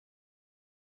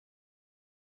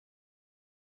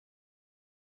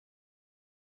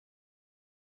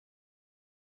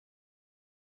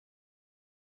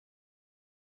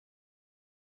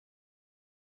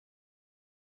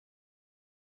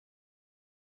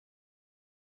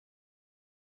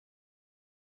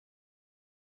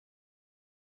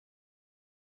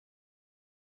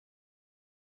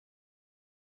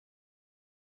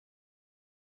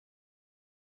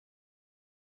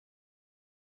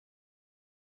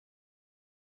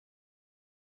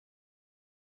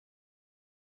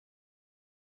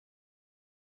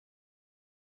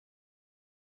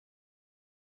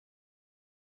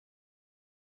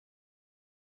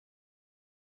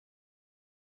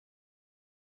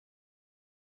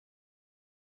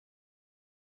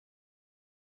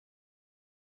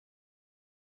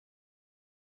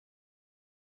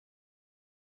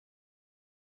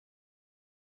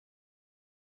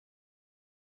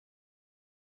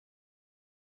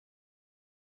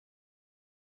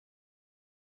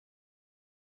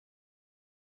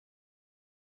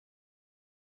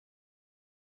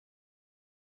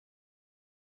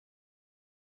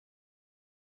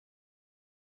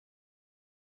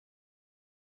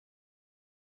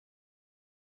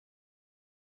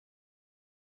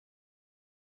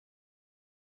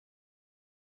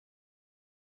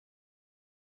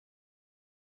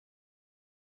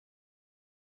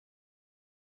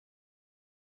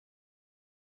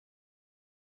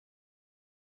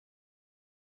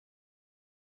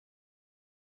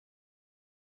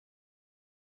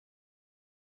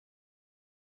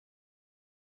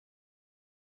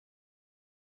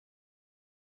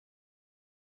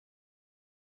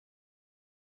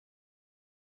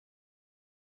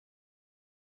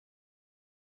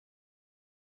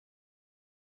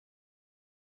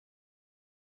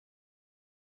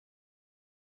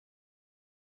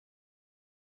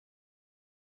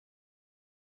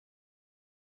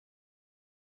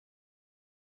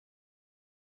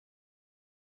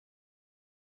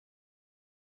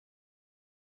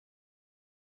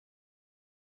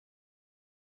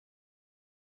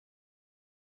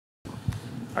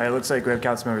right, it looks like we have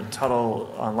Councilmember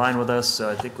Tuttle online with us, so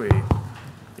I think we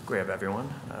have everyone.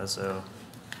 So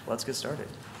let's get started.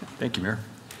 Thank you, Mayor.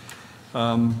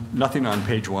 Nothing on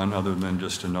page one other than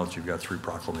just to note you've got 3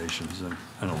 proclamations and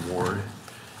an award.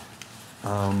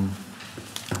 On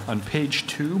page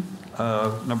 2,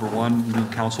 number 1, new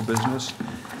council business.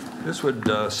 This would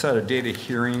set a date of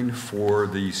hearing for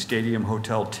the Stadium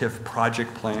Hotel TIF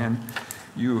project plan.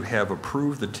 You have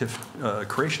approved the TIF,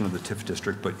 creation of the TIF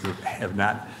district, but you have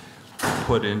not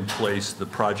put in place the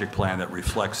project plan that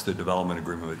reflects the development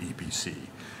agreement with EPC.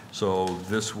 So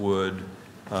this would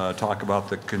talk about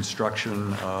the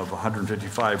construction of a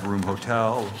 155-room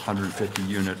hotel,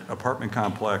 150-unit apartment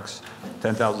complex,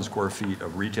 10,000 square feet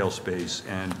of retail space,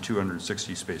 and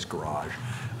 260-space garage.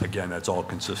 Again, that's all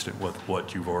consistent with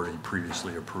what you've already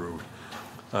previously approved.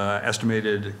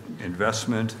 Estimated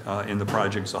investment in the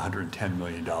project is $110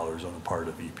 million on the part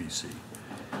of EPC.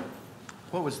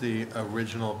 What was the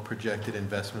original projected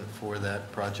investment for that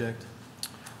project?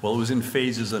 Well, it was in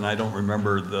phases, and I don't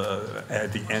remember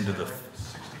at the end of the.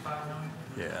 65 million?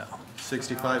 Yeah.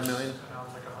 65 million?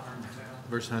 Sounds like 110.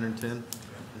 Versus 110?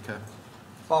 Okay.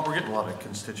 Bob, we're getting a lot of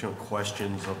constituent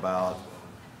questions about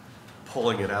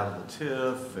pulling it out of the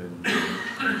TIF and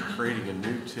creating a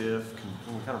new TIF.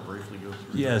 Can we kind of briefly go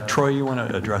through Yeah, that? Troy, you want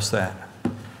to address that?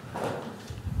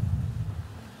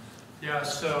 Yeah,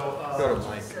 so. Go to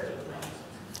Mike.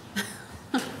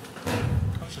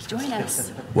 Join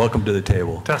us. Welcome to the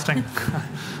table. Testing.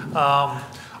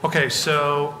 Okay,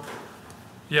 so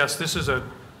yes, this is a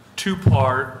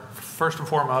 2-part. First and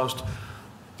foremost,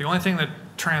 the only thing that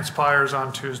transpires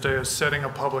on Tuesday is setting a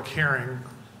public hearing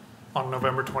on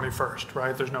November 21st,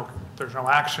 right? There's no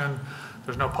action,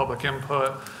 there's no public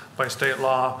input. By state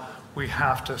law, we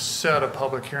have to set a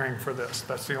public hearing for this.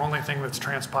 That's the only thing that's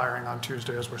transpiring on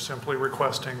Tuesday, is we're simply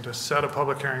requesting to set a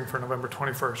public hearing for November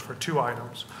 21st for 2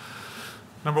 items.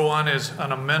 Number 1 is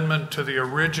an amendment to the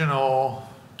original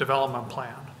development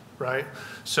plan, right?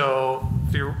 So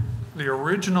the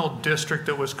original district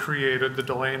that was created, the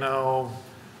Delano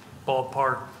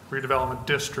Ballpark Redevelopment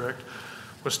District,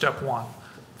 was step 1.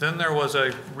 Then there was a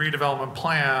redevelopment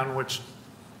plan which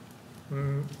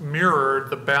mirrored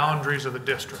the boundaries of the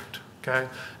district, okay?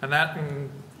 And that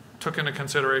took into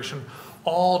consideration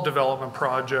all development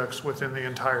projects within the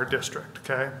entire district,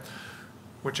 okay?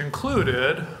 Which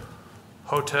included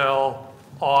hotel,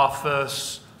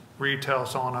 office, retail,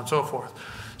 so on and so forth.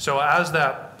 So as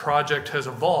that project has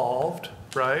evolved,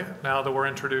 right, now that we're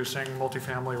introducing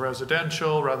multifamily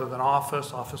residential rather than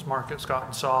office market's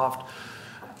gotten soft.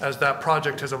 As that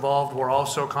project has evolved, we're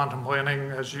also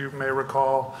contemplating, as you may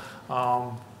recall,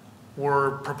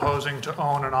 we're proposing to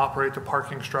own and operate the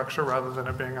parking structure rather than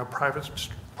it being a private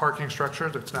parking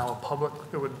structure. It's now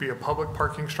it would be a public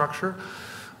parking structure.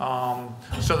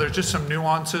 So there's just some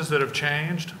nuances that have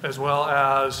changed, as well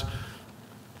as,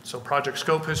 so project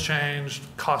scope has changed,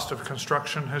 cost of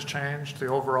construction has changed, the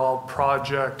overall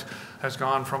project has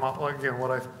gone from, again, what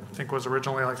I think was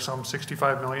originally like some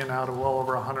 65 million now to well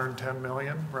over 110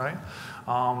 million, right?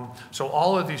 So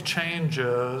all of these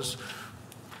changes,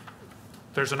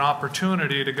 there's an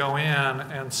opportunity to go in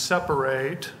and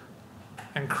separate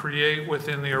and create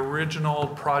within the original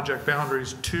project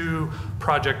boundaries 2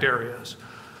 project areas.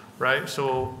 Right,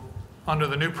 so under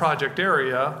the new project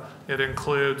area, it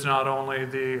includes not only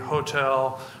the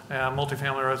hotel and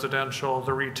multifamily residential,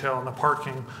 the retail and the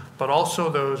parking, but also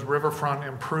those riverfront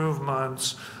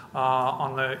improvements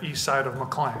on the east side of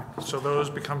McLean. So those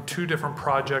become 2 different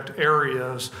project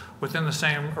areas within the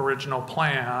same original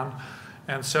plan,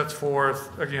 and sets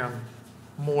forth, again,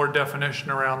 more definition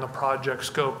around the project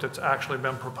scope that's actually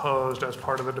been proposed as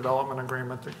part of the development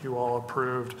agreement that you all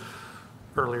approved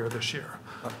earlier this year.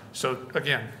 So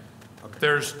again,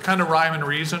 there's kind of rhyme and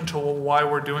reason to why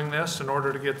we're doing this, in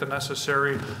order to get the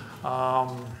necessary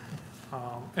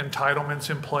entitlements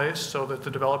in place so that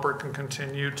the developer can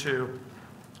continue to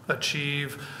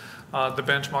achieve the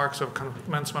benchmarks of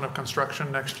commencement of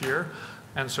construction next year.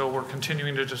 And so we're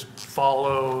continuing to just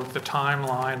follow the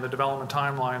timeline, the development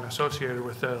timeline associated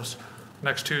with this.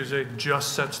 Next Tuesday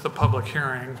just sets the public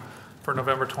hearing for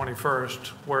November 21st,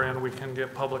 wherein we can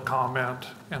get public comment,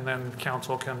 and then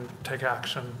council can take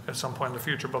action at some point in the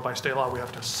future. But by state law, we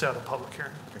have to set a public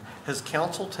hearing. Has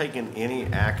council taken any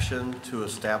action to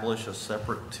establish a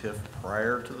separate TIF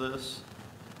prior to this?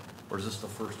 Or is this the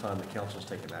first time the council's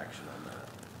taken action on that?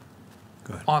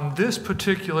 Go ahead. On this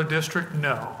particular district,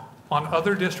 no. On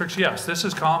other districts, yes. This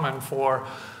is common for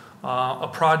a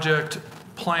project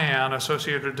plan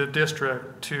associated with the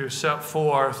district to set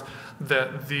forth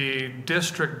that the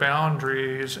district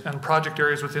boundaries and project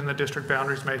areas within the district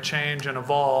boundaries may change and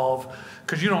evolve,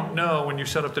 because you don't know when you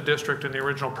set up the district in the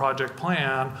original project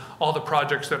plan, all the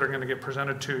projects that are going to get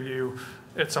presented to you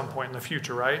at some point in the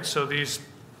future, right? So these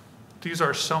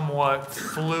are somewhat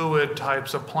fluid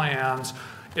types of plans.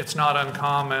 It's not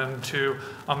uncommon to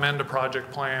amend a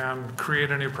project plan,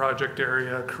 create a new project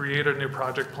area, create a new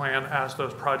project plan as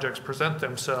those projects present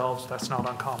themselves. That's not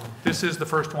uncommon. This is the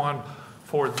first one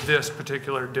for this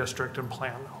particular district and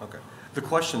plan. Okay. The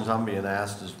questions I'm being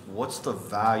asked is, what's the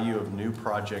value of new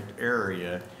project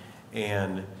area,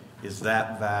 and is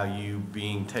that value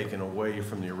being taken away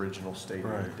from the original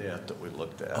statement of debt that we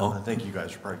looked at? Oh. I think you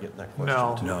guys are probably getting that question.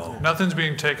 No, too. No. nothing's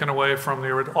being taken away from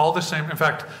the, all the same. In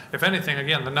fact, if anything,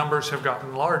 again, the numbers have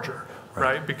gotten larger,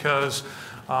 right? Because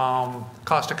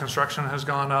cost of construction has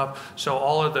gone up. So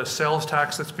all of the sales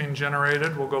tax that's being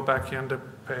generated will go back in to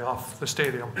pay off the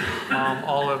stadium.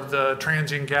 All of the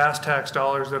transient gas tax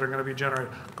dollars that are going to be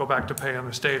generated go back to pay on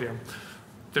the stadium.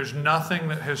 There's nothing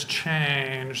that has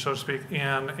changed, so to speak,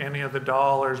 in any of the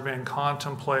dollars being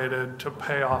contemplated to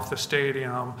pay off the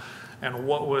stadium and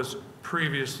what was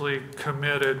previously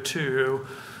committed to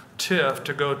TIF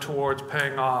to go towards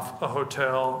paying off a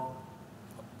hotel,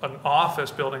 an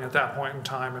office building at that point in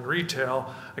time, and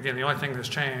retail. Again, the only thing that's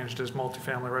changed is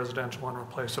multifamily residential in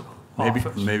place of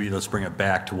office. Maybe let's bring it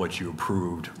back to what you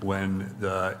approved when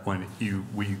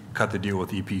we cut the deal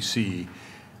with EPC.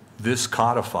 This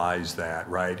codifies that,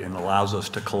 right, and allows us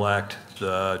to collect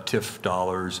the TIF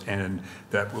dollars, and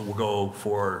that will go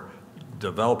for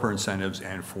developer incentives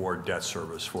and for debt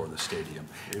service for the stadium.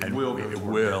 It will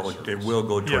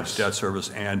go towards Yes. debt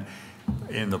service. And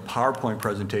in the PowerPoint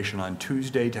presentation on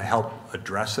Tuesday, to help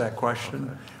address that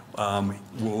question,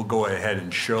 we'll go ahead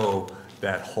and show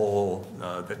that whole,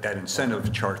 that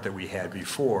incentive chart that we had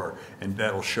before, and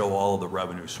that'll show all of the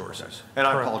revenue sources. And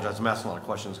I apologize, I'm asking a lot of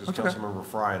questions because Okay. Councilmember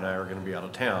Fry and I are going to be out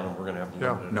of town, and we're going to have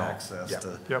limited No. access Yeah.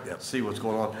 to Yep. see what's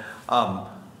going on.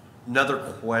 Another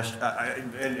question,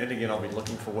 and again, I'll be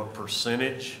looking for what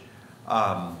percentage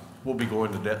will be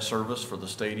going to debt service for the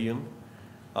stadium.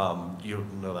 You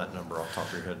don't know that number off the top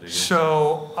of your head, do you?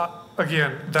 So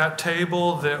again, that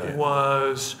table that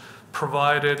was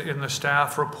provided in the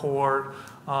staff report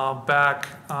back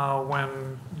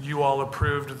when you all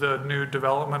approved the new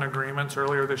development agreements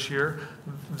earlier this year,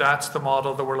 that's the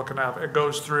model that we're looking at. It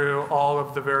goes through all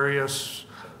of the various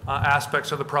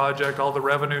aspects of the project, all the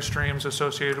revenue streams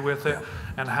associated with it,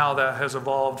 and how that has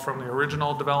evolved from the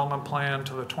original development plan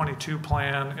to the 22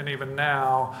 plan, and even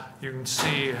now, you can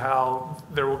see how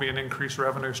there will be an increased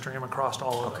revenue stream across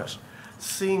all of those.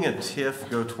 Seeing a TIF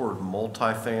go toward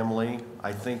multifamily,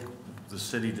 I think the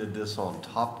city did this on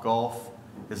Topgolf.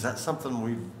 Is that something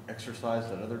we've exercised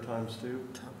at other times too?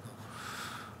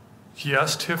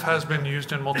 Yes, TIF has been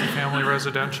used in multifamily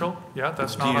residential. Yeah,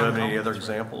 that's Do not you have any uncommon. other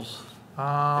examples?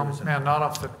 Man, not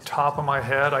off the top of my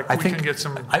head. We can get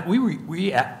some.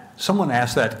 Someone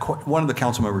asked that, one of the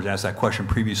council members asked that question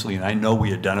previously, and I know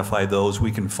we identified those.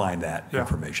 We can find that Yeah.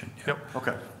 information. Yeah. Yep.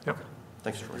 Okay. Yep.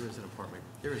 Thanks, Troy. There is an apartment.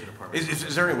 There is an apartment.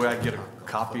 Is there any way I can get a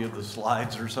copy of the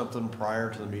slides or something prior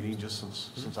to the meeting, just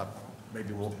since I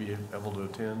maybe won't be able to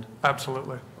attend?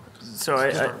 Absolutely. So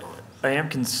I am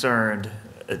concerned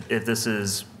if this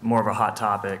is more of a hot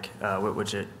topic,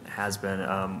 which it has been,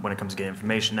 when it comes to getting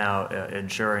information out,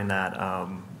 ensuring that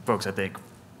folks, I think,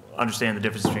 understand the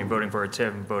difference between voting for a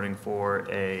TIF and voting for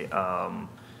a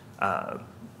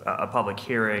public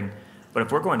hearing. But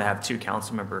if we're going to have two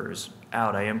council members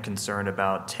out, I am concerned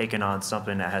about taking on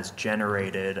something that has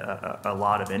generated a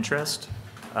lot of interest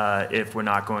if we're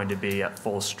not going to be at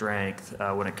full strength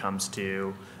when it comes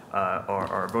to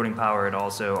our voting power and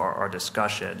also our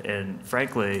discussion. And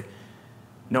frankly,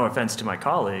 no offense to my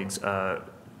colleagues,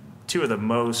 two of the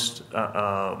most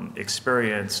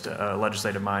experienced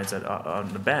legislative minds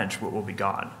on the bench will be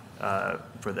gone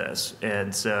for this.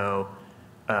 And so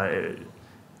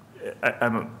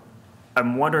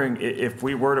I'm wondering if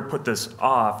we were to put this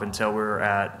off until we're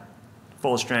at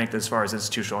full strength as far as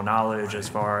institutional knowledge, as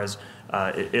far as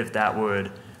if that would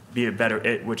be a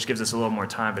better, which gives us a little more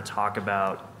time to talk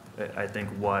about, I think,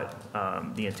 what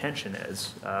the intention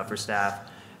is for staff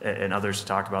and others to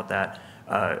talk about that.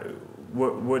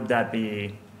 Would that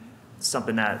be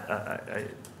something that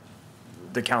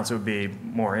the council would be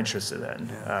more interested in?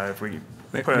 If we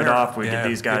put it off, we get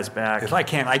these guys back. If I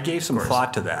can, I gave some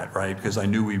thought to that, right? Because I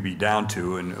knew we'd be down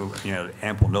to, and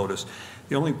ample notice.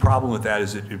 The only problem with that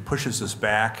is it pushes us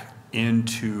back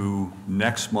into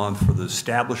next month for the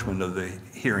establishment of the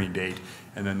hearing date,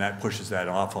 and then that pushes that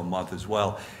off a month as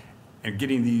well. And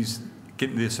getting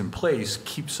this in place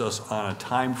keeps us on a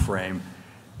time frame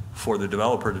for the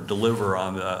developer to deliver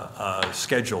on the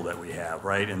schedule that we have,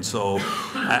 right? And so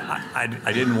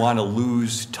I didn't want to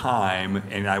lose time,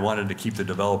 and I wanted to keep the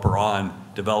developer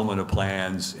on development of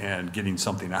plans and getting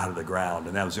something out of the ground,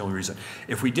 and that was the only reason.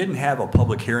 If we didn't have a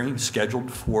public hearing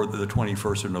scheduled for the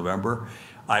 21st of November,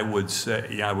 I would say,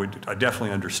 yeah, I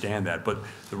definitely understand that, but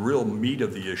the real meat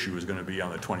of the issue is going to be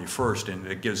on the 21st, and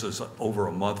it gives us over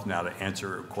a month now to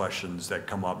answer questions that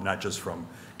come up, not just from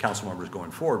council members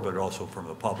going forward, but also from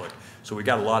the public. So we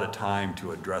got a lot of time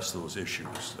to address those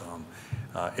issues.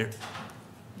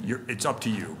 It's up to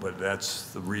you, but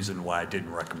that's the reason why I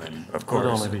didn't recommend. Of course. It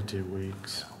would only be 2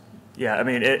 weeks. Yeah, I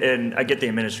mean, and I get the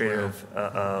administrative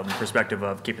perspective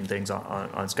of keeping things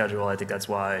on schedule. I think that's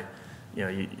why, you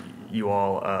know, you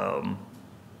all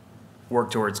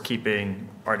work towards keeping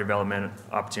our development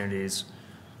opportunities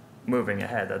moving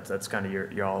ahead. That's kind of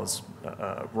your all's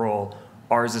role.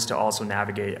 Ours is to also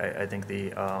navigate, I think,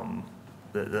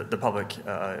 the public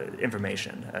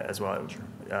information as well,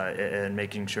 and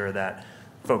making sure that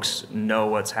folks know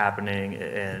what's happening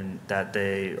and that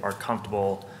they are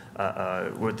comfortable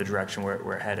with the direction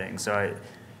we're heading. So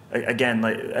again,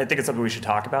 I think it's something we should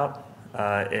talk about,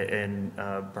 and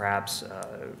perhaps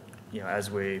you know, as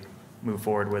we move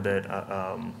forward with it,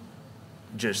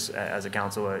 just as a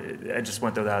council, I just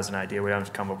went through that as an idea. We don't have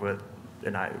to come up with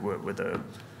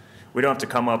we don't have to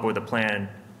come up with a plan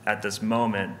at this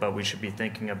moment, but we should be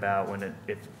thinking about when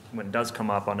it does come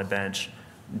up on the bench,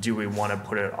 do we want to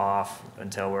put it off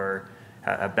until we're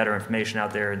have better information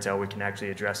out there, until we can actually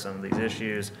address some of these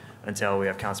issues, until we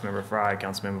have Councilmember Fry,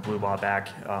 Councilmember Bluebow back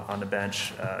on the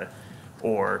bench,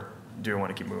 or do we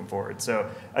want to keep moving forward? So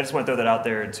I just want to throw that out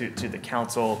there to the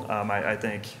council. I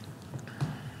think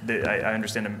that I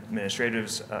understand the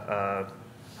administrative's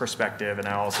perspective, and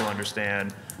I also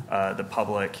understand the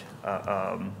public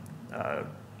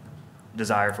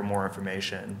desire for more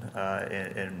information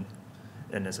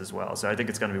in this as well. So I think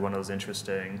it's going to be one of those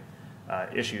interesting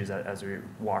issues as we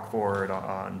walk forward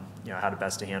on you know, how to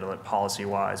best to handle it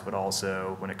policy-wise, but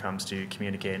also when it comes to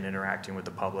communicating and interacting with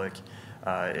the public,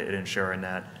 and ensuring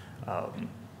that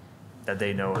that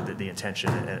they know the intention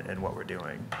and what we're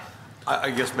doing.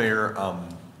 I guess, Mayor,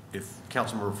 if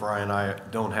Councilmember Fry and I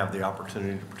don't have the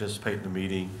opportunity to participate in the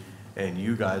meeting and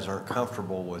you guys aren't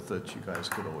comfortable with it, you guys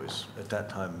could always, at that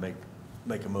time,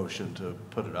 make a motion to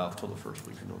put it off till the first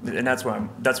week of November. And that's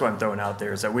why I'm throwing out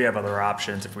there is that we have other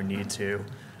options if we need to.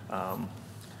 Well,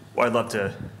 I'd love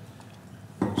to,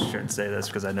 I shouldn't say this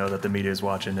because I know that the media is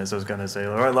watching this. I was going to say,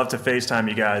 I'd love to FaceTime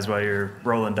you guys while you're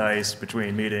rolling dice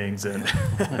between meetings, and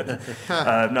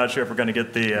I'm not sure if we're going to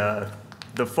get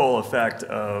the full effect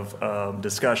of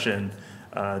discussion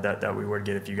that we would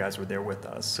get if you guys were there with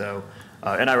us. So,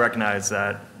 and I recognize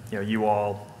that, you know, you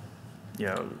all, you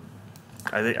know,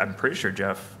 I'm pretty sure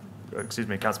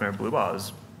Councilmember Bluebow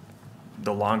is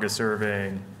the longest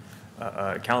serving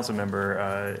council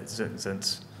member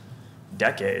since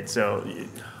decades. So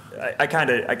I kind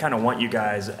of want you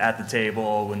guys at the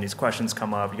table when these questions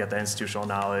come up. You got the institutional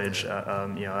knowledge. You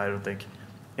know, I don't think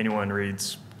anyone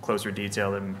reads closer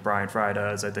detail than Brian Fry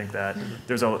does. I think that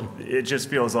it just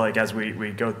feels like as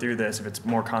we go through this, if it's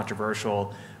more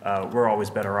controversial, we're always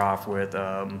better off with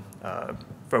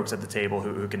folks at the table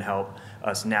who can help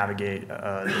us navigate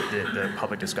the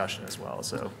public discussion as well.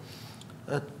 So,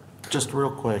 just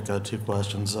real quick, 2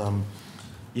 questions.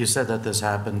 You said that this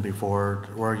happened before.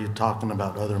 Were you talking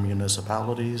about other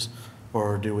municipalities,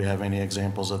 or do we have any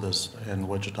examples of this in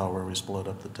Wichita where we split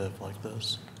up the TIF like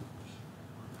this?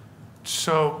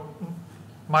 So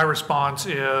my response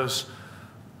is,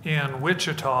 in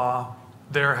Wichita,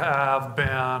 there have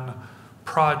been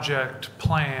project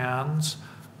plans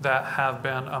that have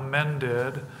been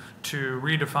amended to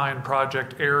redefine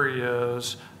project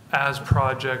areas as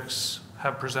projects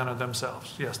have presented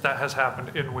themselves. Yes, that has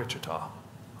happened in Wichita.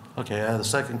 Okay, the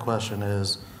second question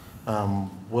is,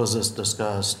 was this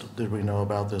discussed? Did we know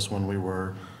about this when we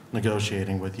were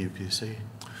negotiating with UPC?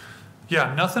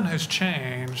 Yeah, nothing has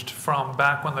changed from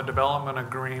back when the development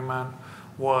agreement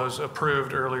was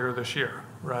approved earlier this year,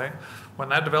 right? When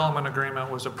that development agreement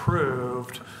was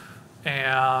approved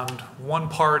and one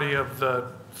party of the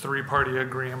 3-party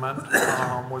agreement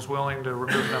was willing to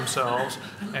remove themselves,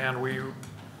 and we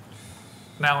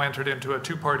now entered into a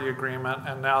 2-party agreement,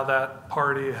 and now that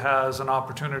party has an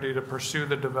opportunity to pursue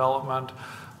the development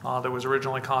that was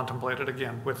originally contemplated,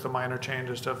 again, with the minor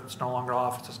changes to it's no longer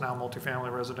office, it's now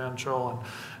multifamily residential, and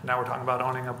now we're talking about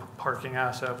owning a parking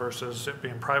asset versus it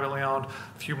being privately owned.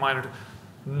 A few minor,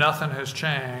 nothing has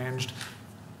changed.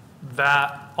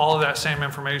 All of that same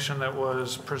information that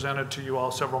was presented to you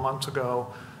all several months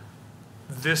ago,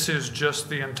 This is just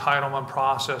the entitlement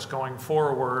process going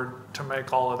forward to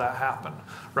make all of that happen,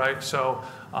 right? So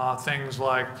things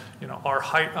like, are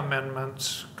height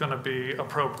amendments going to be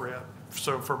appropriate?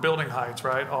 So for building heights,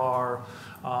 right, are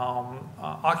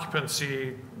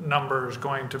occupancy numbers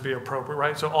going to be appropriate,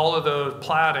 right? So all of those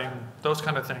platting, those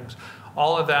kind of things,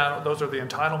 all of that, those are the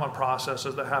entitlement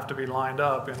processes that have to be lined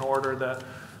up in order that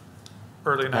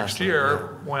early next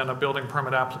year, when a building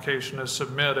permit application is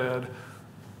submitted,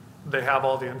 they have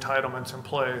all the entitlements in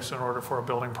place in order for a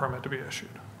building permit to be issued.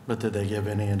 But did they give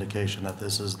any indication that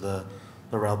this is the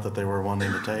route that they were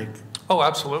wanting to take? Oh,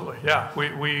 absolutely, yeah.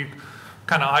 We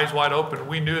kind of eyes wide open.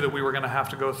 We knew that we were going to have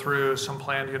to go through some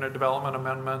planned unit development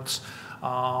amendments,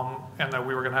 and that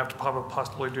we were going to have to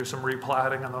possibly do some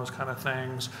replatting and those kind of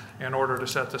things in order to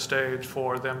set the stage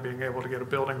for them being able to get a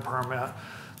building permit.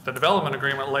 The development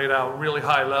agreement laid out really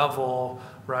high level,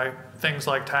 right? Things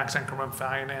like tax increment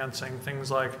financing, things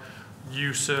like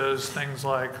uses, things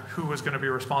like who was going to be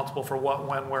responsible for what,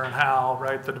 when, where, and how,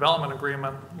 right? The development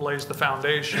agreement lays the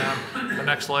foundation. The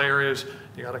next layer is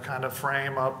you got to kind of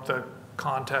frame up the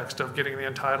context of getting the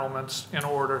entitlements in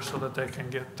order so that they can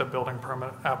get the building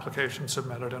permit application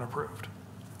submitted and approved.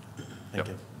 Thank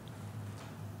you.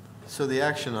 So the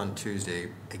action on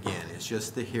Tuesday, again, is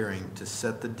just the hearing to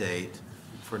set the date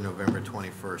for November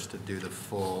 21st to do the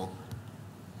full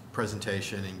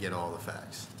presentation and get all the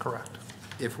facts. Correct.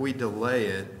 If we delay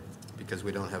it, because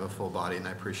we don't have a full body, and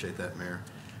I appreciate that, Mayor,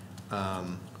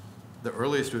 the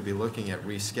earliest we'd be looking at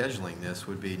rescheduling this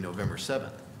would be November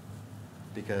 7th,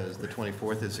 because the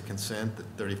 24th is a consent,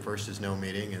 the 31st is no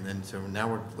meeting, and then so now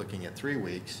we're looking at 3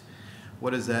 weeks.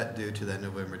 What does that do to that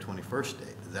November 21st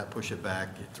date? Does that push it back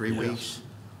 3 weeks?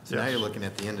 So now you're looking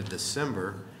at the end of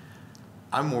December.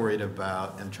 I'm worried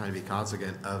about, and trying to be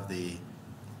cognizant of the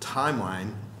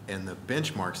timeline and the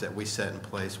benchmarks that we set in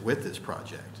place with this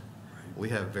project. We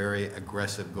have very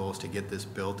aggressive goals to get this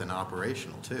built and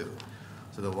operational too.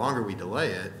 So the longer we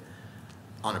delay it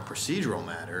on a procedural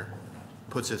matter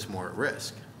puts us more at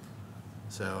risk.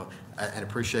 So I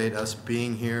appreciate us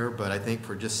being here, but I think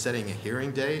for just setting a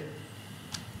hearing date,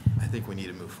 I think we need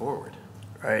to move forward.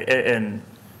 Right, and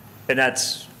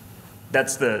that's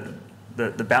the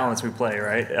balance we play,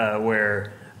 right?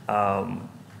 Where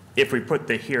if we put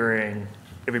the hearing,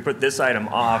 if we put this item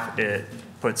off, it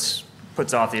puts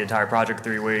off the entire project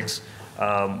 3 weeks.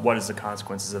 What is the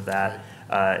consequences of that?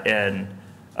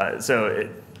 So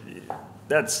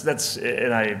that's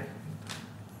and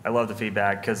I love the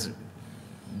feedback, because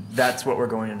that's what we're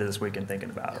going into this weekend thinking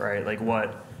about, right? Like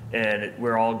what. And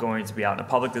we're all going to be out in the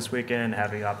public this weekend,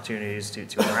 having opportunities to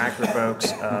interact with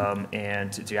folks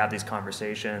and to have these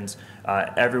conversations.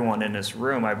 Everyone in this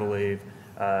room, I believe,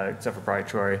 except for probably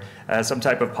Troy, has some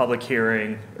type of public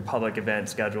hearing, public event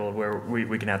scheduled where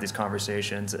we can have these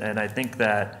conversations. And I think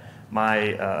that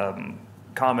my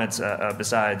comments,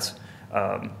 besides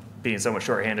being somewhat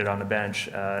shorthanded on the bench,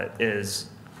 is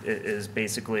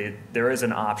basically there is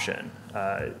an option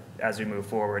as we move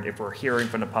forward. If we're hearing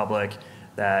from the public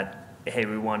that, hey,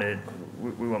 we want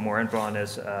more info on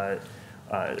this,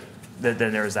 then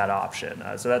there's that option.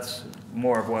 So that's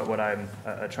more of what I'm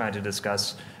trying to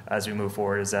discuss as we move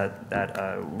forward, is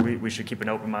that we should keep an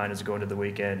open mind as we go into the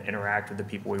weekend, interact with the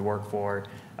people we work for,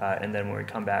 and then when we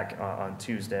come back on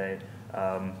Tuesday,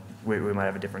 we might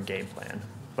have a different game plan.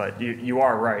 But you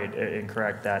are right and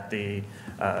correct that the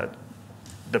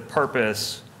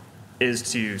purpose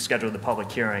is to schedule the public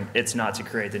hearing. It's not to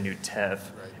create the new TIF.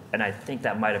 Right. And I think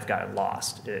that might have gotten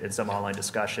lost in some online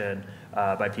discussion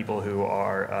by people who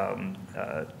are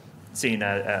seen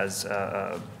as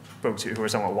folks who are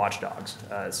somewhat watchdogs.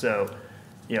 So,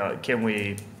 can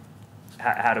we?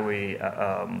 How do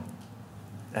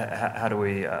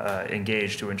we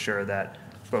engage to ensure that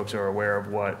folks are aware of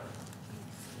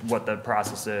what the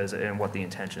process is and what the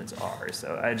intentions are?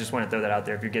 So I just want to throw that out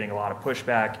there. If you're getting a lot of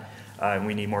pushback and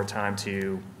we need more time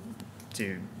to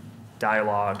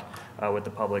dialogue with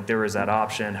the public, there is that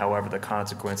option. However, the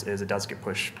consequence is it does get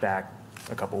pushed back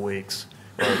a couple weeks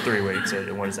or 3 weeks,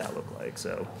 and what does that look like?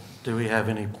 So, do we have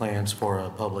any plans for a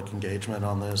public engagement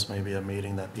on this? Maybe a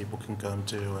meeting that people can come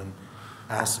to and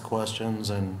ask the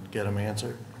questions and get them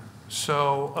answered?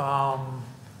 So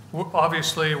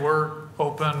obviously we're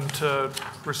open to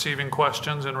receiving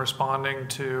questions and responding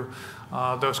to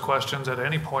those questions at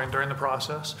any point during the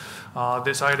process.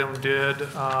 This item did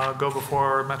go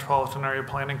before Metropolitan Area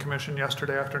Planning Commission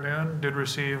yesterday afternoon, did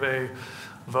receive a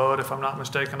vote, if I'm not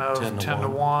mistaken, of 10 to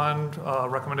 1.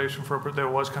 Recommendation for that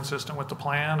was consistent with the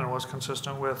plan and was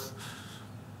consistent with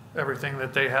everything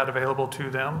that they had available to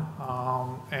them.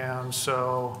 And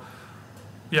so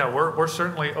Yeah, we're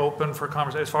certainly open for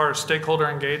conversation. As far as stakeholder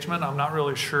engagement, I'm not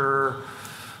really sure.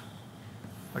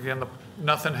 Again,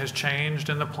 nothing has changed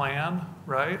in the plan,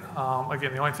 right?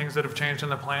 Again, the only things that have changed in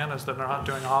the plan is that they're not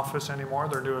doing office anymore.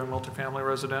 They're doing multifamily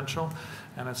residential,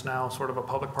 and it's now sort of a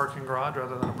public parking garage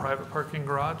rather than a private parking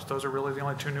garage. Those are really the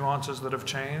only two nuances that have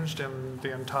changed in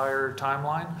the entire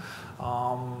timeline.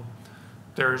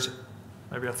 There's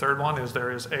maybe a third one is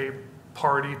there is a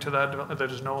party to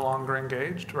that is no longer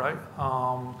engaged, right?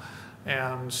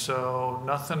 And so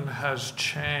nothing has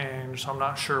changed. So I'm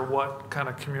not sure what kind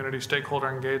of community stakeholder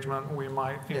engagement we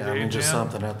might engage in. Yeah, I mean, just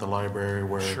something at the library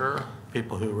where Sure.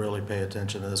 people who really pay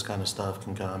attention to this kind of stuff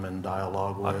can come and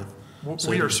dialogue with. We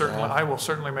city are certainly, staff. I will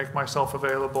certainly make myself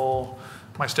available.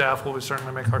 My staff will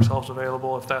certainly make ourselves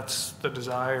available if that's the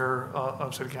desire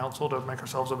of city council to make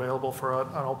ourselves available for an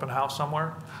open house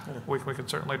somewhere. We can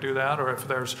certainly do that, or if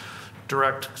there's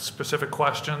direct specific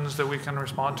questions that we can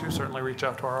respond to, certainly reach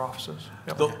out to our offices.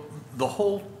 Yep. The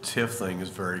whole TIF thing is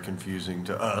very confusing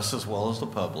to us as well as the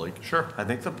public. Sure. I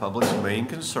think the public's main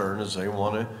concern is they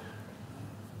want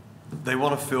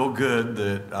to feel good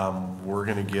that we're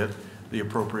going to get the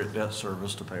appropriate debt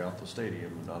service to pay off the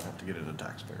stadium and not have to get into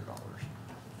taxpayer dollars.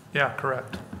 Yeah,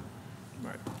 correct.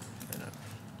 Right.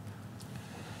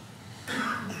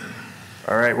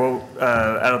 All right, well,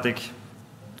 I don't think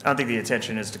the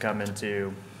intention is to come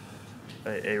into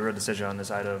a real decision on this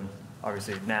item.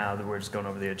 Obviously, now that we're just going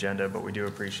over the agenda, but we do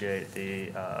appreciate the,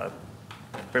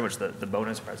 pretty much the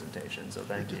bonus presentation. So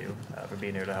thank you for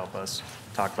being here to help us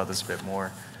talk about this a bit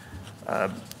more.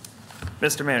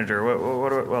 Mr. Manager,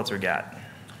 what else we got?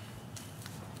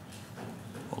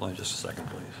 Hold on just a second,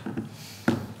 please.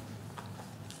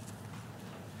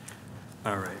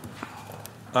 All right.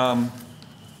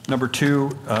 Number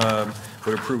 2,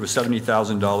 would approve a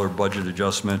 $70,000 budget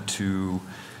adjustment to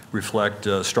reflect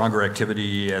stronger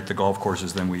activity at the golf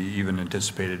courses than we even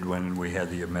anticipated when we had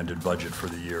the amended budget for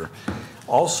the year.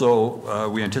 Also,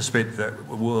 we anticipate that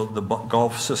the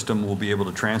golf system will be able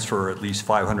to transfer at least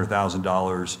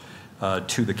 $500,000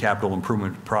 to the capital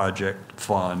improvement project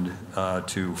fund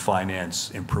to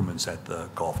finance improvements at the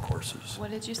golf courses.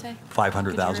 What did you say?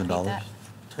 $500,000.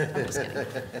 I'm just kidding.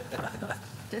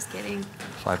 Just kidding.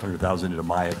 500,000 into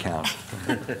my account.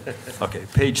 Okay,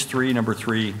 page 3, number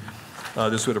 3,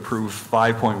 this would approve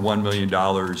 $5.1 million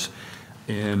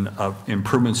in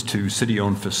improvements to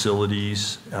city-owned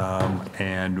facilities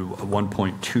and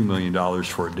 $1.2 million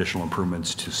for additional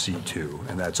improvements to C2,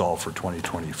 and that's all for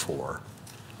 2024.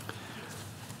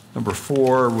 Number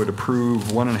 4 would approve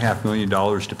 $1.5 million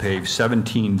to pave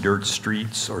 17 dirt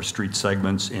streets or street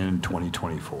segments in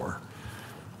 2024.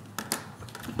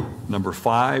 Number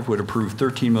 5 would approve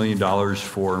 $13 million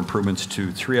for improvements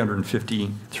to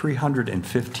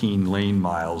 315 lane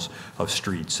miles of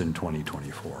streets in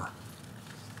 2024.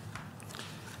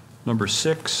 Number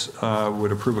 6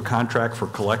 would approve a contract for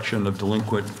collection of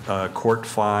delinquent court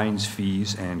fines,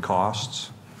 fees, and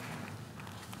costs.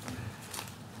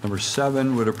 Number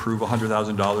 7 would approve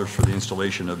 $100,000 for the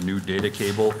installation of new data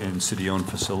cable in city-owned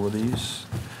facilities.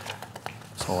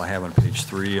 That's all I have on page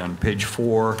 3. On page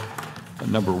 4,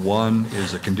 number 1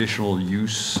 is a conditional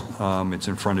use. It's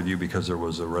in front of you because there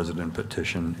was a resident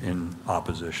petition in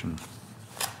opposition.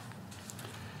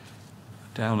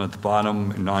 Down at the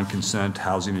bottom, non-consent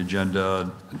housing agenda,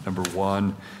 number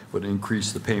 1 would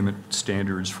increase the payment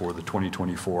standards for the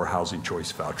 2024 Housing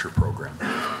Choice Voucher Program.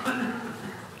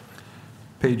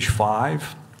 Page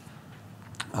 5,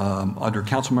 under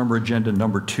council member agenda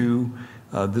number 2,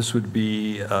 this would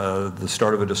be the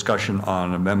start of a discussion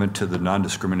on amendment to the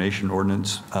non-discrimination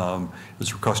ordinance.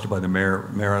 It's requested by the mayor.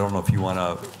 Mayor, I don't know if you want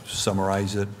to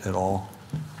summarize it at all.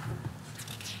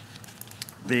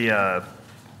 Sorry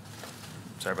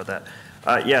about that.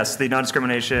 Yes, the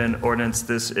non-discrimination ordinance,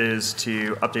 this is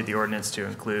to update the ordinance to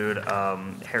include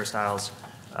hairstyles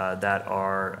that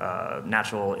are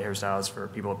natural hairstyles for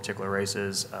people of particular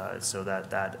races, so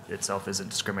that itself isn't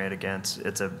discriminated against.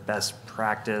 It's a best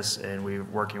practice, and we're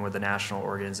working with the national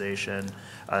organization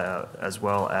as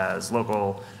well as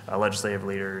local legislative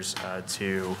leaders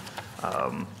to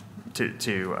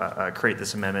create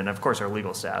this amendment. And of course, our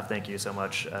legal staff. Thank you so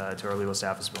much to our legal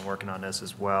staff who's been working on this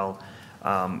as well.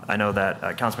 I know that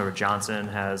Councilmember Johnson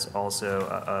has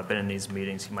also been in these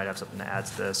meetings. He might have something to add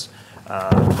to this.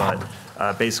 But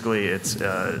basically, it's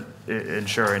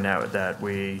ensuring that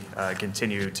we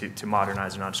continue to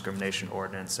modernize the non-discrimination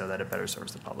ordinance so that it better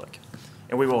serves the public.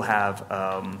 And we will have,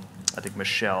 I think,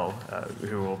 Michelle,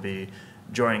 who will be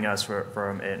joining us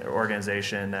from an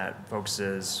organization that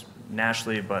focuses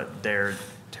nationally, but their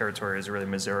territory is really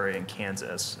Missouri and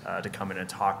Kansas to come in and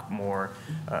talk more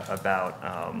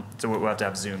about, so we'll have to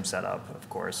have Zoom set up, of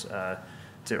course,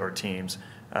 or Teams,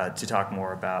 to talk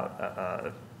more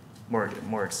about,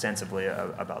 more extensively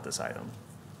about this item.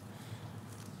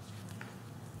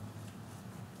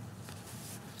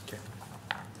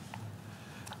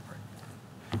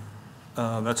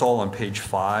 That's all on page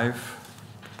 5.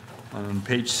 On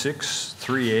page 6,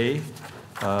 3A,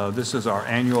 this is our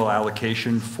annual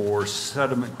allocation for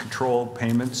sediment control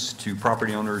payments to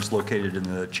property owners located in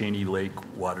the Cheney Lake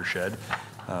watershed.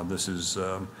 This is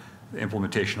the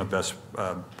implementation of best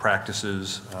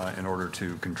practices in order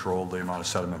to control the amount of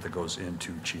sediment that goes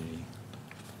into Cheney.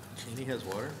 Cheney has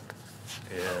water?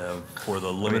 For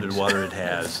the limited water it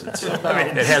has.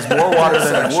 It has more water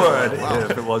than it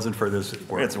would if it wasn't for this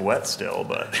work. It's wet still,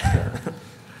 but.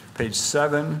 Page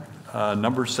 7,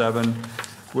 number 7,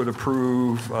 would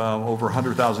approve over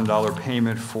 $100,000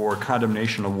 payment for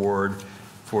condemnation award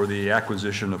for the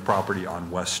acquisition of property on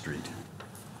West Street.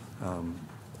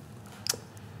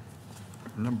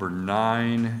 Number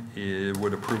 9, it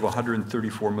would approve a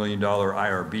 $134 million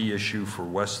IRB issue for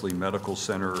Wesley Medical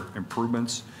Center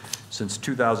improvements. Since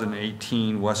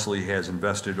 2018, Wesley has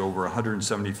invested over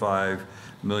 $175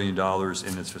 million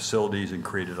in its facilities and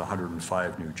created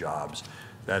 105 new jobs.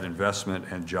 That investment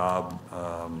and job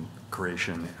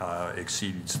creation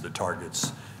exceeds the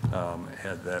targets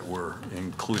that were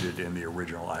included in the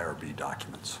original IRB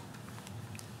documents.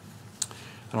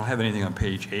 I don't have anything on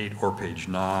page 8 or page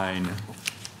 9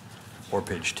 or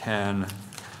page 10.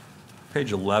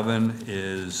 Page 11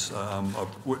 is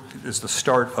the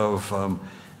start of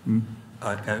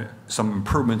some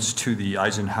improvements to the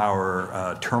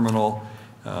Eisenhower terminal.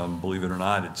 Believe it or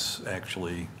not, it's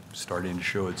actually starting to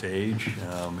show its age,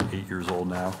 8 years old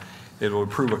now. It will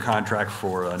approve a contract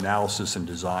for analysis and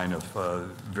design of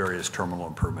various terminal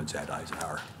improvements at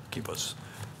Eisenhower, keep us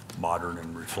modern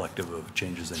and reflective of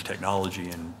changes in technology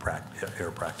and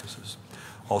air practices.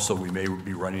 Also, we may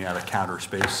be running out of counter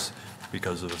space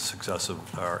because of the success of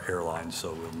our airlines,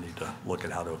 so we'll need to look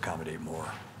at how to accommodate more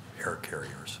air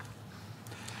carriers.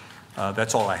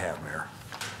 That's all I have, Mayor.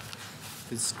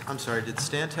 I'm sorry, did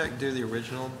Stantec do the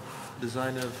original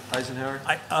design of Eisenhower?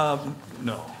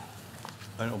 No.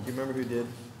 I don't. Do you remember who did?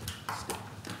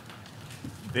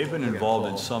 They've been involved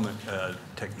in some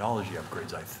technology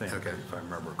upgrades, I think, Okay. if I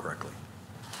remember correctly.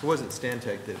 It wasn't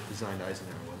Stantec that designed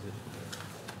Eisenhower, was it?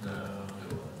 No.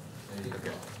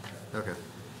 Okay. Okay.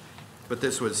 But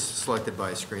this was selected by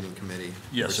a screening committee?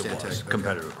 Yes, for it Stantec? was. Okay.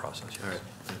 Competitive process, yes. All right,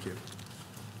 thank you.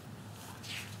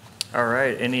 All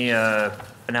right, any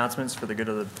announcements for the good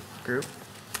of the group?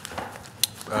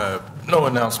 No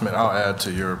announcement. I'll add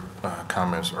to your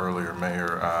comments earlier,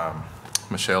 Mayor.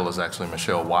 Michelle is actually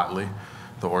Michelle Watley.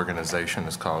 The organization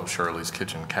is called Shirley's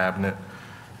Kitchen Cabinet,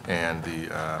 and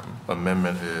the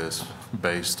amendment is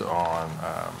based on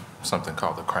something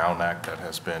called the Crown Act that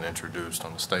has been introduced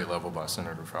on the state level by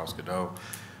Senator Faust-Godot.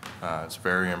 It's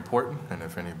very important, and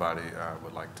if anybody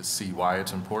would like to see why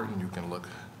it's important, you can look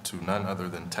to none other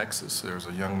than Texas. There's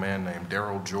a young man named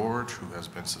Daryl George who has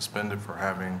been suspended for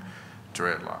having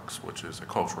dreadlocks, which is a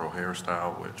cultural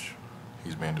hairstyle which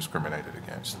he's being discriminated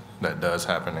against. That does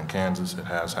happen in Kansas. It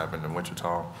has happened in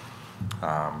Wichita.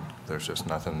 There's just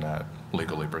nothing that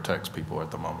legally protects people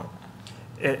at the moment.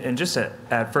 And just to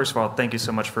add, first of all, thank you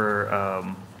so much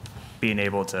for being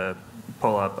able to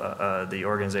pull up the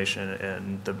organization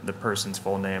and the person's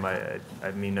full name. I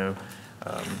mean no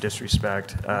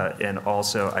disrespect. And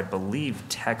also, I believe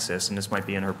Texas, and this might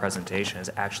be in her presentation, has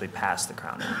actually passed the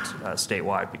Crown Act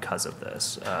statewide because of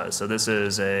this. So this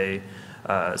is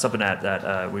something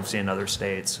that we've seen in other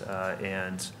states,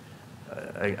 and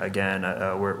again,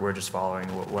 we're just following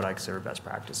what I consider best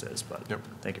practices, but Yep.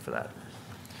 Thank you for that.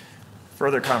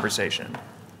 Further conversation.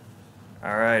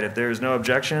 All right, if there's no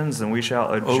objections, then we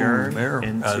shall adjourn Mayor,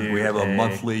 into we have a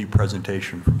monthly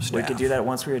presentation from staff. We could do that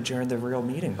once we adjourn the real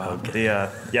meeting, Bob.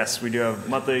 Yes, we do have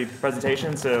monthly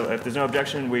presentation, so if there's no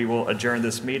objection, we will adjourn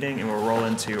this meeting and we'll roll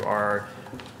into our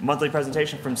monthly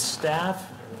presentation from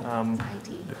staff.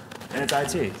 IT. And it's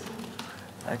IT.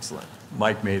 Excellent.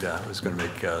 Mike was going to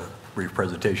make a brief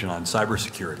presentation on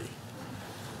cybersecurity.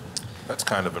 That's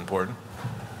kind of important.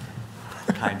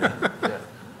 Kind of. Yeah.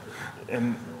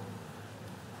 And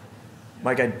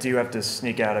Mike, I do have to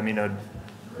sneak out. I mean,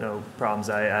 no problems.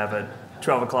 I have a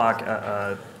 12 o'clock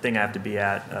thing I have to be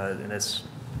at, and the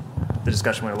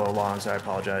discussion went a little long, so I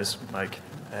apologize, Mike,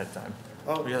 ahead of time.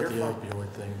 Oh, we got the opioid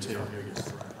thing too.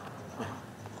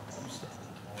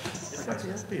 It's got the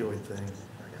opioid thing.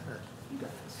 You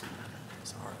got this.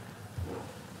 It's all right.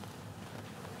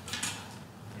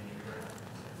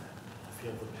 If you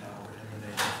have the power,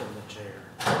 emanate. from the chair.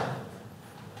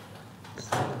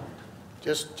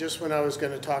 Just when I was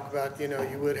going to talk about, you know,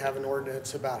 you would have an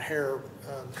ordinance about hair,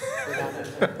 we're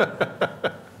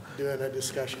not doing a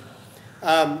discussion.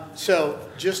 So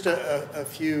just a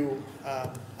few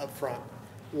up front.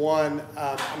 One,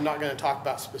 I'm not going to talk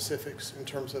about specifics in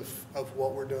terms of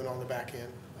what we're doing on the back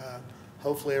end.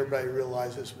 Hopefully everybody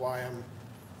realizes why I'm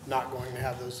not going to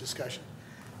have those discussions.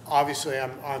 Obviously,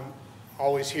 I'm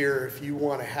always here if you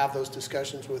want to have those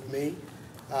discussions with me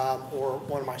or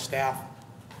one of my staff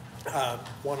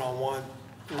one-on-one.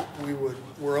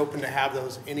 We're open to have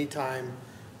those anytime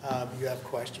you have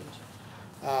questions.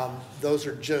 Those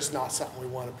are just not something we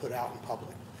want to put out in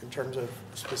public in terms of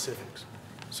specifics.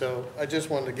 So I just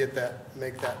wanted to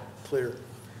make that clear.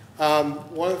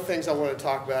 One of the things I want to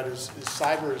talk about is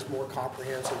cyber is more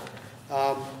comprehensive.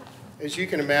 As you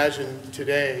can imagine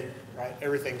today, right,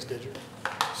 everything's digital.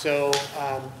 So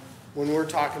when we're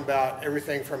talking about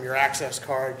everything from your access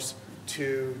cards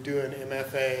to doing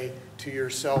MFA to your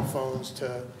cell phones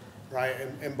to, right,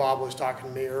 and Bob was talking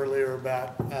to me earlier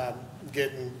about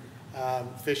getting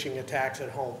phishing attacks at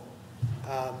home.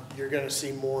 You're going to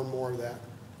see more and more of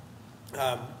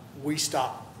that. We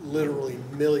stop literally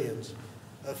millions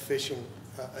of phishing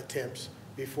attempts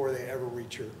before they ever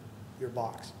reach your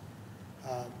box.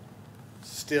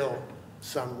 Still,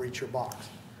 some reach your box.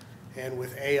 And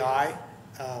with AI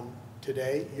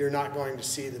today, you're not going to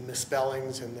see the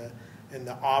misspellings and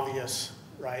the obvious,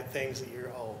 right, things that you're,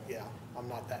 oh yeah, I'm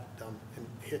not that dumb, and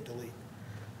hit delete.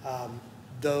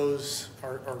 Those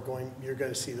you're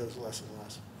going to see those less and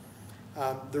less.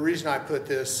 The reason I put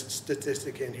this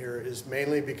statistic in here is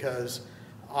mainly because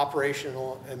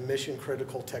operational and mission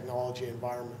critical technology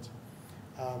environments.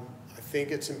 I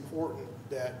think it's important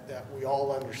that we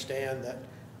all understand that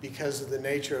because of the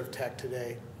nature of tech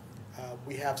today,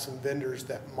 we have some vendors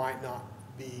that might not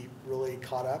be really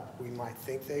caught up. We might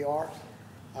think they are,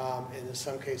 and in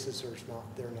some cases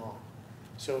they're not.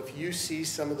 So if you see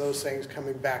some of those things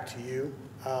coming back to you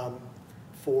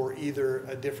for either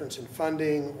a difference in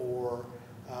funding or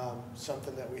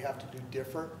something that we have to do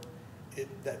different,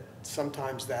 that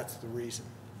sometimes that's the reason.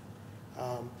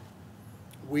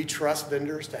 We trust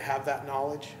vendors to have that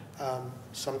knowledge.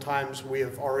 Sometimes we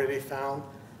have already found,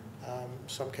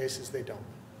 some cases they don't.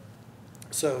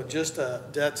 So just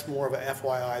that's more of a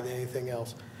FYI than anything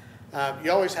else.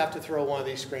 You always have to throw one of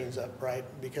these screens up, right?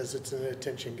 Because it's an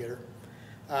attention getter.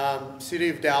 City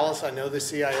of Dallas, I know the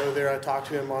CIO there. I talk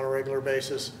to him on a regular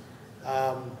basis.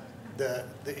 The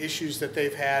issues that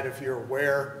they've had, if you're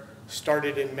aware,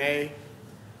 started in May.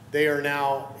 They are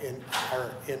now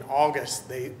in August.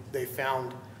 They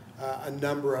found a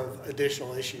number of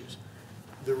additional issues.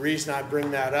 The reason I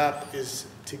bring that up is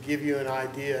to give you an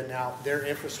idea. Now, their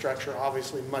infrastructure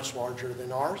obviously much larger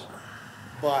than ours,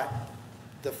 but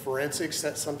the forensics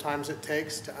that sometimes it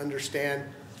takes to understand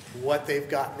what they've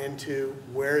gotten into,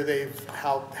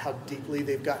 how deeply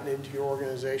they've gotten into your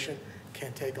organization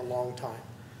can take a long time.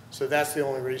 So that's the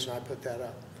only reason I put that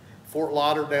up. Fort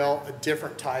Lauderdale, a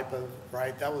different type of,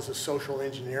 right, that was a social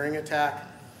engineering attack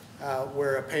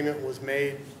where a payment was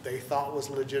made they thought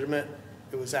was legitimate.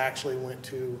 It was actually went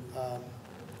to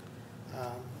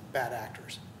bad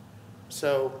actors.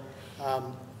 So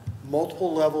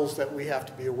multiple levels that we have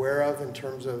to be aware of in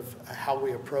terms of how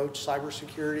we approach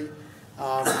cybersecurity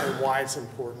and why it's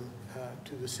important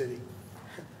to the city.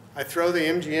 I throw the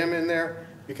MGM in there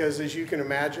because, as you can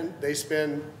imagine, they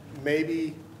spend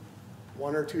maybe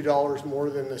 $1 or $2 more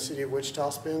than the city of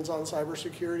Wichita spends on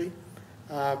cybersecurity,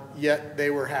 yet they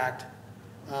were hacked.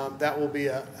 That will be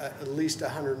at least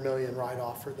 $100 million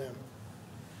write-off for them,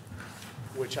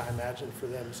 which I imagine for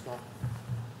them is not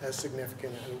as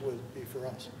significant as it would be for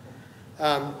us.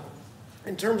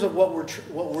 In terms of what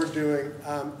we're doing,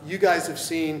 you guys have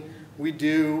seen we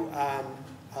do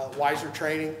Wiser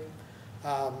training.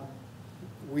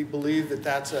 We believe that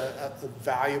that's a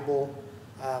valuable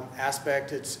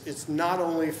aspect. It's not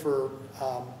only for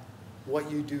what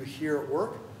you do here at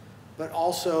work, but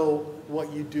also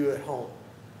what you do at home.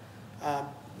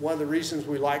 One of the reasons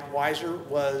we liked Wiser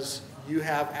was you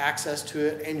have access to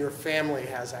it and your family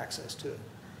has access to it.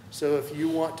 So if you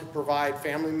want to provide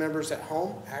family members at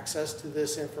home access to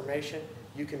this information,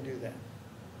 you can do that.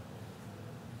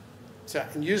 So,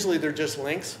 and usually they're just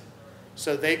links,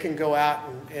 so they can go out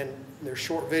and they're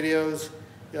short videos,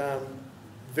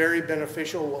 very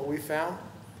beneficial what we found.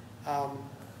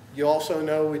 You also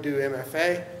know we do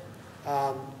MFA.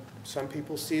 Some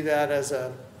people see that as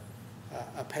a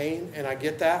pain, and I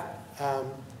get that.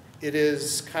 It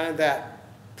is kind of that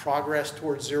progress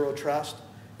towards zero trust.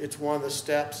 It's one of the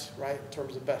steps, right, in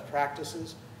terms of best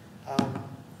practices.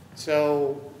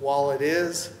 So while it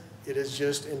is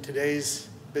just in today's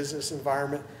business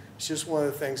environment, it's just one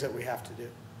of the things that we have to do.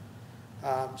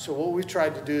 So what we've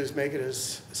tried to do is make it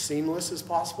as seamless as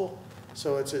possible,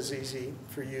 so it's as easy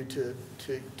for you to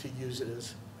use it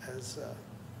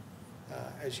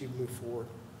as you move forward.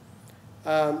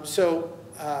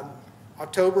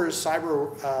 October is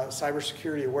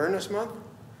Cybersecurity Awareness Month.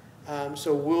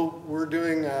 So we're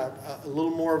doing a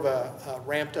little more of a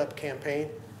ramped up campaign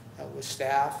with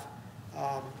staff.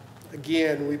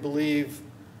 Again, we believe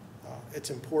it's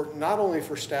important not only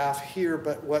for staff here,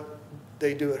 but what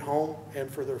they do at home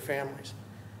and for their families.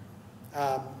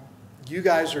 You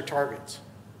guys are targets.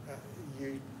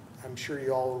 I'm sure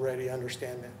you all already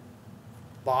understand that.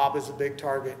 Bob is a big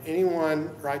target.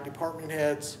 Anyone, right, department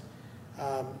heads,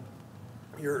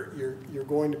 you're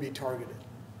going to be targeted.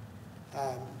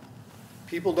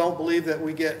 People don't believe that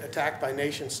we get attacked by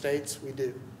nation states. We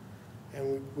do.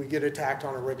 And we get attacked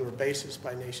on a regular basis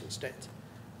by nation states.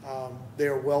 They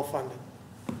are well funded.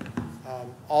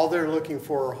 All they're looking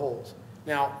for are holes.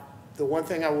 Now, the one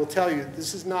thing I will tell you,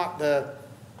 this is not the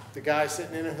guy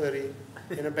sitting in a hoodie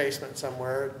in a basement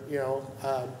somewhere,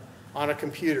 on a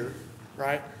computer,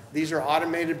 right? These are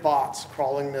automated bots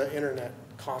crawling the internet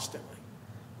constantly,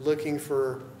 looking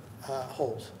for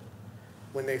holes.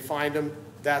 When they find them,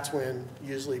 that's when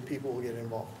usually people will get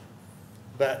involved.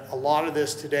 But a lot of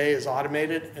this today is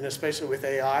automated, and especially with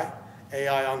AI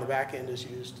on the back end is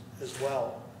used as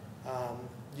well.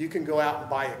 You can go out and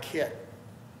buy a kit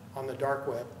on the dark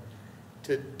web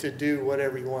to do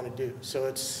whatever you want to do. So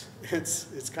it's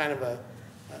kind of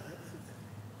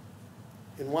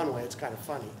in one way, it's kind of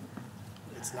funny.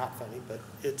 It's not funny, but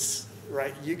it's,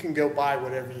 right, you can go buy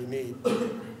whatever you need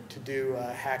to do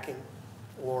hacking,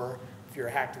 or if you're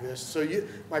a hacktivist. So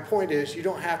my point is, you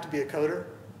don't have to be a coder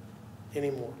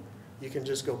anymore. You can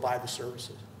just go buy the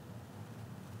services.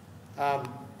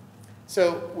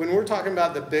 So when we're talking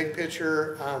about the big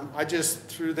picture, I just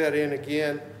threw that in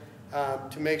again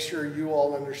to make sure you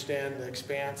all understand the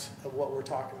expanse of what we're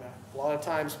talking about. A lot of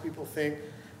times people think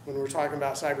when we're talking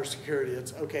about cybersecurity,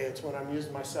 it's when I'm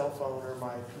using my cell phone or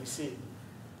my PC.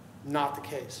 Not the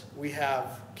case. We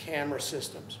have camera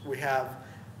systems. We have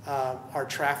our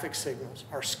traffic signals,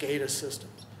 our SCADA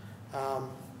systems.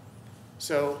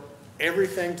 So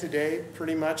everything today,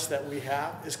 pretty much, that we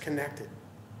have is connected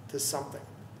to something.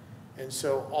 And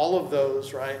so all of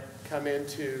those, right, come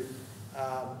into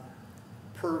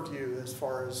purview as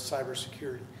far as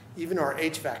cybersecurity. Even our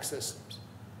HVAC systems,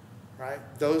 right?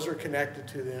 Those are connected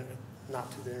to the internet,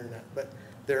 not to the internet, but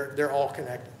they're all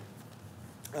connected.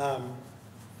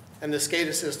 And the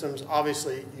SCADA systems,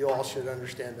 obviously, you all should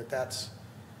understand that that's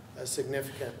a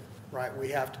significant, right? We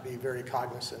have to be very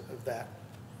cognizant of that.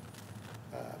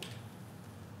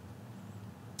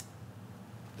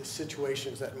 The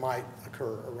situations that might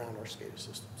occur around our SCADA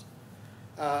systems.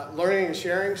 Learning and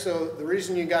sharing. So the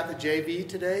reason you got the JV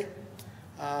today,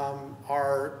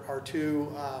 our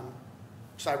two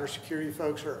cybersecurity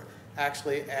folks are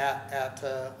actually at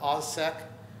OzSec,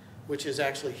 which is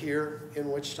actually here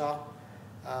in Wichita.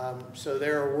 So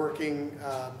they're working,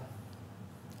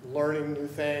 learning new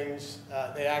things.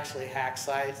 They actually hack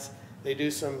sites. They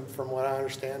do some, from what I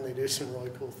understand, they do some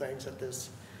really cool things at this,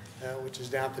 which is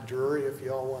down at the Drury, if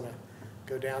you all want to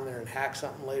go down there and hack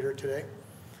something later today.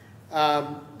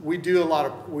 We do a lot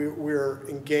of, we're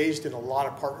engaged in a lot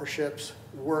of partnerships,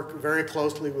 work very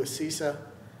closely with CISA.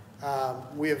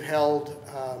 We have held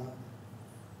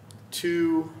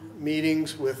 2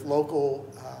 meetings with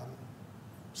local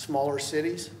smaller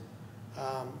cities,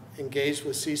 engaged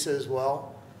with CISA as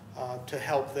well, to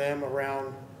help them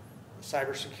around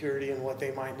cybersecurity and what they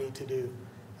might need to do.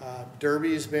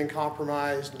 Derby's been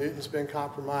compromised, Newton's been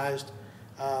compromised.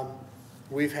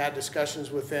 We've had discussions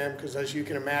with them because, as you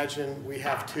can imagine, we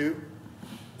have 2.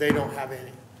 They don't have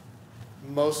any.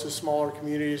 Most of the smaller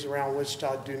communities around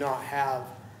Wichita do not have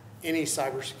any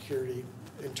cybersecurity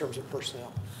in terms of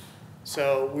personnel.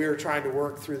 So we are trying to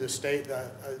work through the state.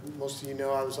 Most of you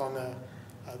know I was on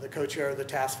the co-chair of the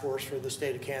task force for the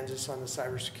state of Kansas on the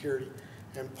cybersecurity.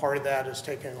 And part of that is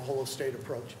taking a whole of state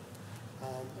approach.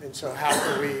 And so how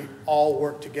can we all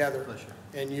work together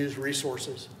and use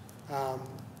resources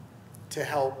to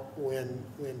help when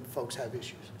folks have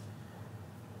issues.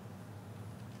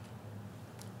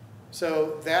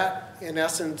 So that, in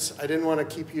essence, I didn't want to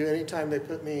keep you, anytime they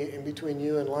put me in between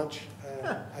you and lunch,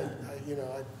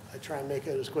 I try and make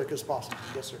it as quick as possible.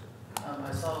 Yes, sir.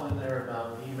 I saw in there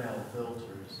about email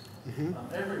filters.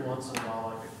 Every once in a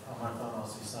while, like on my phone, I'll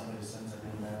see somebody sends an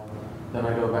email. Then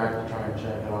I go back and try and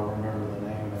check it. I'll remember the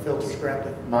name. Filters grabbed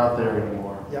it. Not there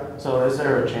anymore. Yep. So is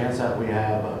there a chance that we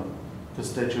have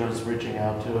constituents reaching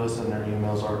out to us and their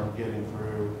emails aren't getting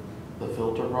through the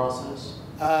filter process?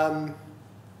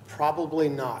 Probably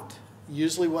not.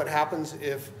 Usually what happens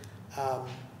if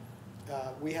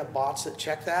we have bots that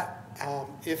check that.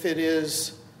 If it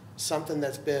is something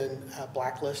that's been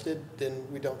blacklisted, then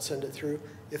we don't send it through.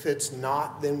 If it's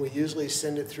not, then we usually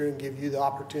send it through and give you the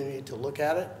opportunity to look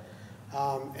at it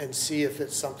and see if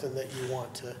it's something that you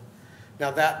want to.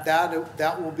 Now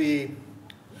that will be,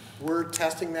 we're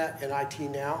testing that in IT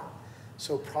now.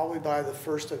 So probably by the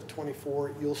 1st of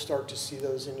 24, you'll start to see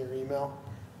those in your email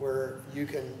where you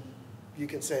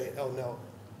can say, oh no,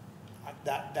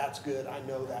 that's good, I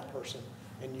know that person,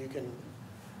 and you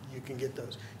can get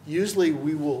those. Usually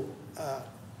we will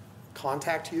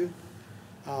contact you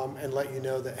and let you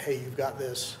know that, hey, you've got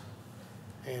this,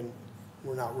 and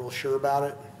we're not real sure about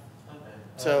it.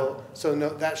 Okay. So no,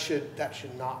 that should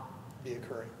not be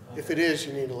occurring. Okay. If it is,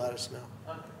 you need to let us know.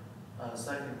 Okay.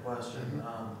 Second question,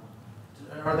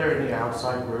 are there any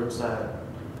outside groups that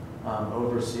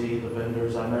oversee the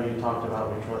vendors? I know you talked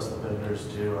about we trust the vendors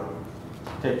to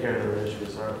take care of their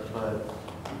issues, but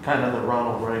kind of the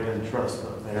Ronald Reagan trust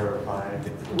but verify.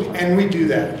 And we do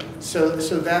that. So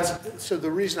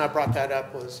the reason I brought that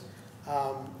up was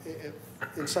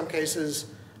in some cases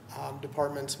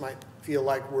departments might feel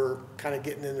like we're kind of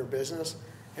getting in their business,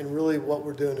 and really what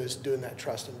we're doing is doing that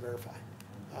trust and verify.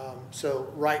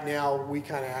 So right now we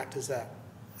kind of act as that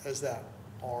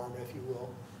arm, if you will,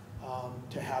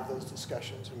 to have those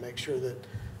discussions and make sure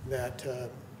that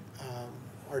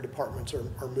our departments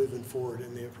are moving forward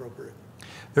in the appropriate.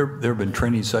 There have been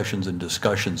training sessions and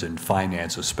discussions in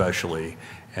finance especially,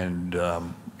 and I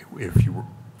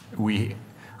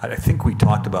think we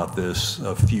talked about this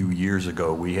a few years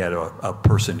ago. We had a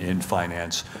person in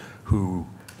finance who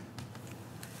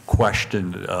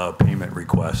questioned a payment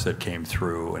request that came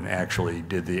through and actually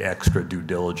did the extra due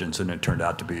diligence, and it turned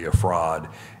out to be a fraud,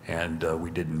 and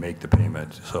we didn't make the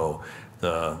payment. So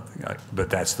but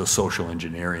that's the social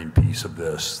engineering piece of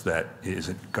this that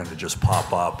isn't going to just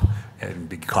pop up and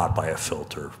be caught by a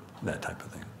filter, that type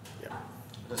of thing. Yeah.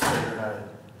 Just figured I'd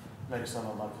make some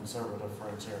of my conservative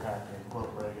friends here happy and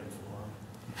quote Reagan for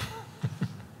them.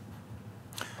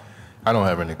 I don't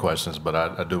have any questions, but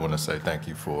I do want to say thank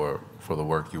you for the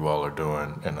work you all are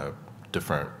doing in a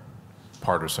different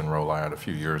partisan role I had a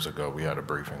few years ago. We had a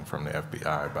briefing from the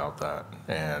FBI about that,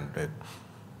 and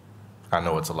I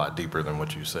know it's a lot deeper than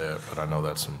what you said, but I know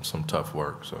that's some tough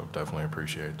work, so definitely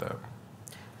appreciate that.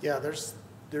 Yeah, there's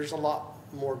a lot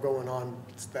more going on.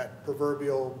 It's that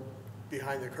proverbial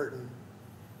behind the curtain,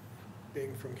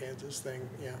 being from Kansas thing.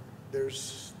 Yeah,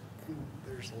 there's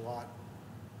a lot.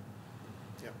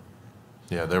 Yeah.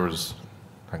 Yeah, there was,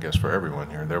 I guess for everyone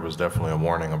here, there was definitely a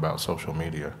warning about social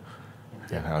media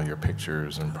and how your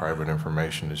pictures and private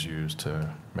information is used to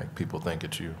make people think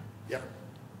it's you. Yep.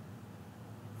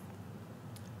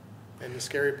 And the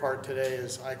scary part today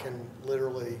is I can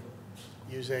literally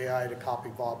use AI to copy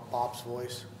Bob's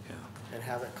voice and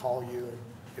have it call you, and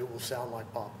it will sound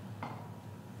like Bob.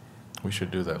 We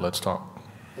should do that. Let's talk.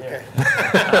 Okay.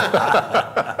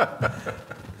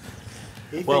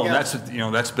 Well,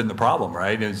 that's been the problem,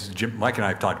 right? Is Mike and I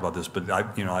have talked about this, but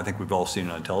I think we've all seen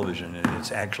it on television, and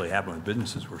it's actually happened with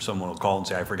businesses where someone will call and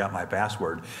say, "I forgot my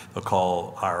password." They'll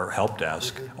call our help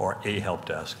desk or a help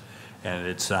desk, and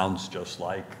it sounds just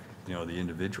like the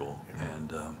individual,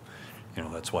 and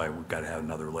that's why we've got to have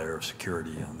another layer of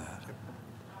security on that.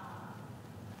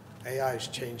 AI is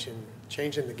changing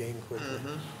the game quickly.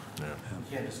 Mm-hmm. Yeah.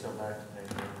 You can't just go back to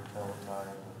paper or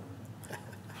teletype and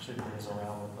shoot things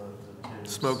around with the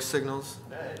tubes. Smoke signals?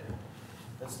 Hey,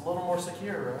 it's a little more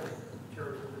secure, right?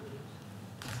 Sure.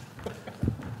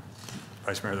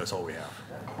 Vice Mayor, that's all we have.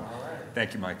 Yeah. All right.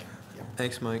 Thank you, Mike. Yep.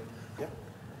 Thanks, Mike. Yep.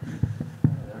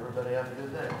 Everybody have a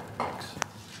good day. Thanks.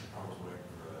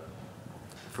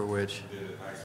 For which?